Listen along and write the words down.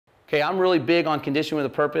Okay, I'm really big on conditioning with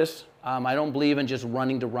a purpose. I don't believe in just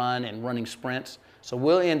running to run and running sprints. So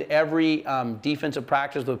we'll end every defensive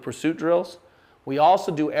practice with pursuit drills. We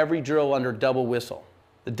also do every drill under double whistle.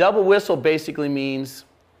 The double whistle basically means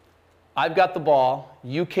I've got the ball,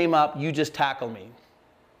 you came up, you just tackled me.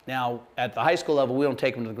 Now, at the high school level, we don't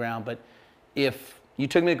take them to the ground, but if you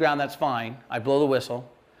took me to the ground, that's fine. I blow the whistle.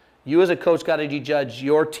 You as a coach got to judge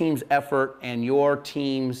your team's effort and your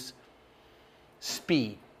team's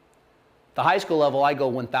speed. The high school level, I go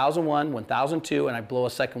 1001, 1002, and I blow a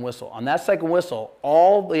second whistle. On that second whistle,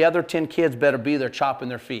 all the other 10 kids better be there chopping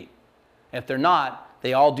their feet. If they're not,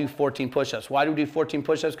 they all do 14 push-ups. Why do we do 14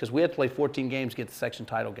 push-ups? Because we have to play 14 games to get the section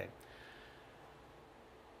title game.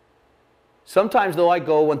 Sometimes, though, I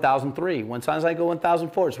go 1003. Sometimes I go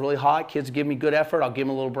 1004. It's really hot. Kids give me good effort. I'll give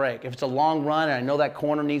them a little break. If it's a long run and I know that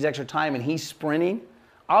corner needs extra time and he's sprinting,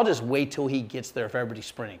 I'll just wait till he gets there if everybody's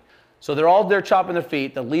sprinting. So they're all there chopping their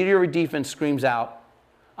feet. The leader of your defense screams out,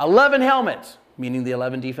 11 helmets, meaning the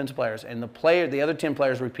 11 defense players. And the other 10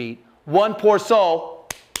 players repeat, one poor soul,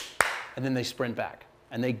 and then they sprint back.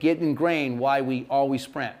 And they get ingrained why we always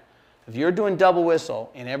sprint. If you're doing double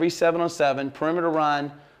whistle in every 7-on-7, perimeter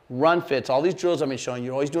run fits, all these drills I've been showing,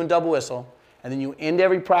 you're always doing double whistle, and then you end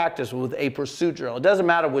every practice with a pursuit drill. It doesn't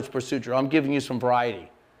matter which pursuit drill. I'm giving you some variety.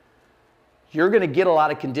 You're going to get a lot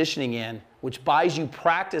of conditioning in, which buys you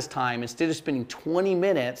practice time instead of spending 20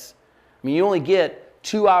 minutes. I mean, you only get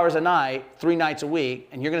 2 hours a night, 3 nights a week,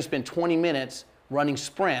 and you're going to spend 20 minutes running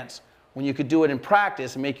sprints when you could do it in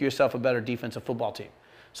practice and make yourself a better defensive football team.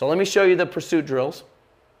 So let me show you the pursuit drills.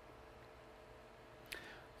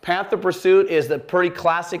 Panther pursuit is the pretty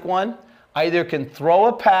classic one. Either can throw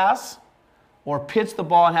a pass or pitch the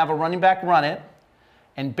ball and have a running back run it.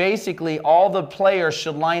 And basically, all the players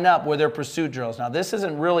should line up with their pursuit drills. Now, this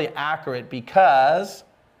isn't really accurate because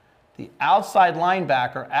the outside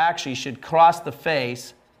linebacker actually should cross the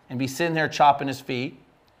face and be sitting there chopping his feet.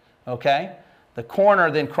 Okay? The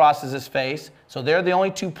corner then crosses his face. So they're the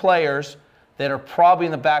only 2 players that are probably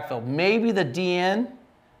in the backfield. Maybe the DN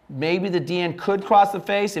could cross the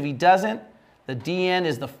face. If he doesn't, the DN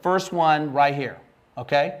is the first one right here.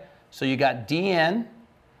 Okay? So you got DN,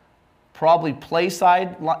 probably play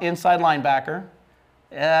side, inside linebacker.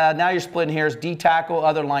 Now you're splitting hairs, D tackle,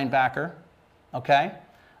 other linebacker. Okay?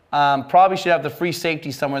 Probably should have the free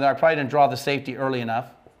safety somewhere there. I probably didn't draw the safety early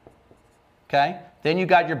enough. Okay? Then you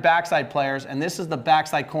got your backside players, and this is the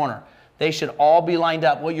backside corner. They should all be lined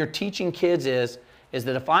up. What you're teaching kids is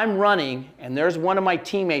that if I'm running and there's one of my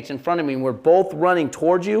teammates in front of me and we're both running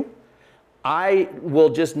towards you, I will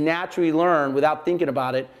just naturally learn without thinking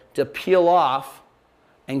about it to peel off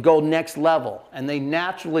and go next level. And they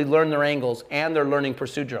naturally learn their angles and they're learning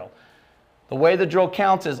pursuit drill. The way the drill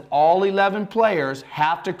counts is all 11 players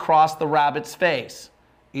have to cross the rabbit's face,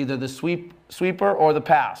 either the sweeper or the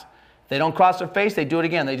pass. If they don't cross their face, they do it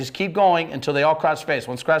again. They just keep going until they all cross face.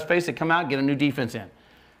 Once cross face, they come out and get a new defense in.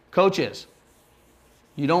 Coaches,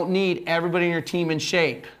 you don't need everybody in your team in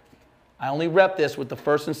shape. I only rep this with the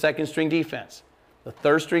first and second string defense. The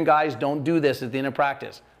third string guys don't do this at the end of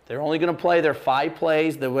practice. They're only going to play their 5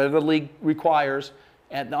 plays, whatever the league requires,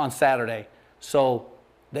 on Saturday. So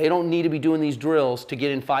they don't need to be doing these drills to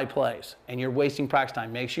get in 5 plays, and you're wasting practice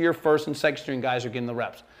time. Make sure your first and second string guys are getting the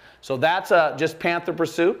reps. So that's just Panther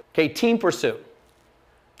pursuit. Okay, team pursuit.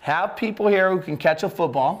 Have people here who can catch a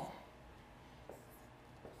football.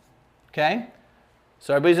 Okay?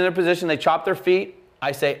 So everybody's in their position. They chop their feet.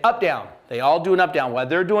 I say up, down. They all do an up, down. While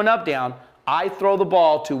they're doing up, down, I throw the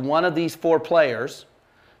ball to one of these 4 players.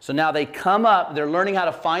 So now they come up. They're learning how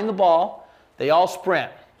to find the ball. They all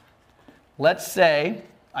sprint. Let's say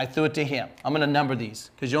I threw it to him. I'm going to number these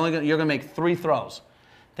because you're going to make 3 throws.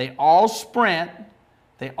 They all sprint.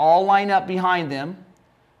 They all line up behind them.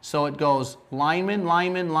 So it goes lineman,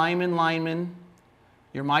 lineman, lineman, lineman.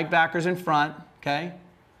 Your Mike backer's in front. Okay?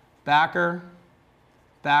 Backer,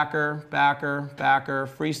 backer, backer, backer,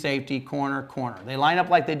 free safety, corner, corner. They line up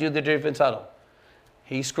like they do the defense huddle.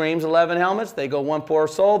 He screams 11 helmets. They go one poor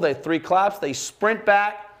soul. They 3 claps. They sprint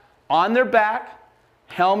back on their back,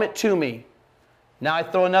 helmet to me. Now I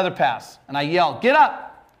throw another pass, and I yell, get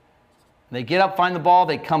up. They get up, find the ball.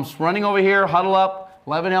 They come running over here, huddle up,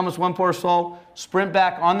 11 helmets, one poor soul, sprint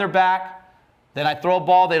back on their back. Then I throw a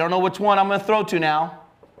ball. They don't know which one I'm going to throw to now.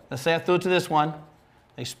 Let's say I threw it to this one.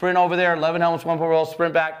 They sprint over there, 11 helmets, one poor soul,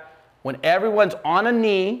 sprint back. When everyone's on a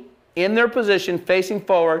knee, in their position, facing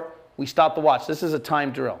forward, we stop the watch. This is a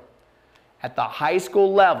time drill. At the high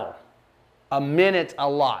school level, a minute's a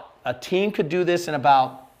lot. A team could do this in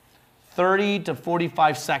about 30 to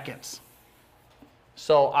 45 seconds.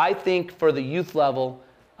 So I think for the youth level,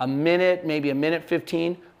 a minute, maybe a minute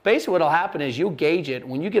 15, basically what will happen is you'll gauge it.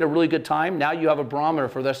 When you get a really good time, now you have a barometer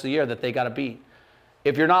for the rest of the year that they got to beat.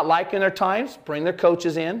 If you're not liking their times, bring their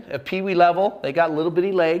coaches in. At Pee Wee level, they got little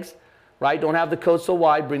bitty legs, right? Don't have the coach so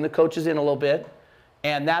wide. Bring the coaches in a little bit.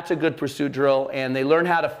 And that's a good pursuit drill. And they learn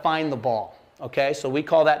how to find the ball. Okay, so we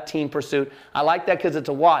call that team pursuit. I like that because it's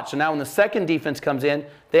a watch. So now when the second defense comes in,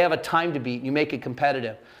 they have a time to beat. You make it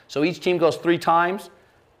competitive. So each team goes 3 times.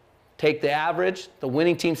 Take the average. The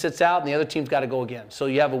winning team sits out, and the other team's got to go again. So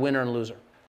you have a winner and a loser.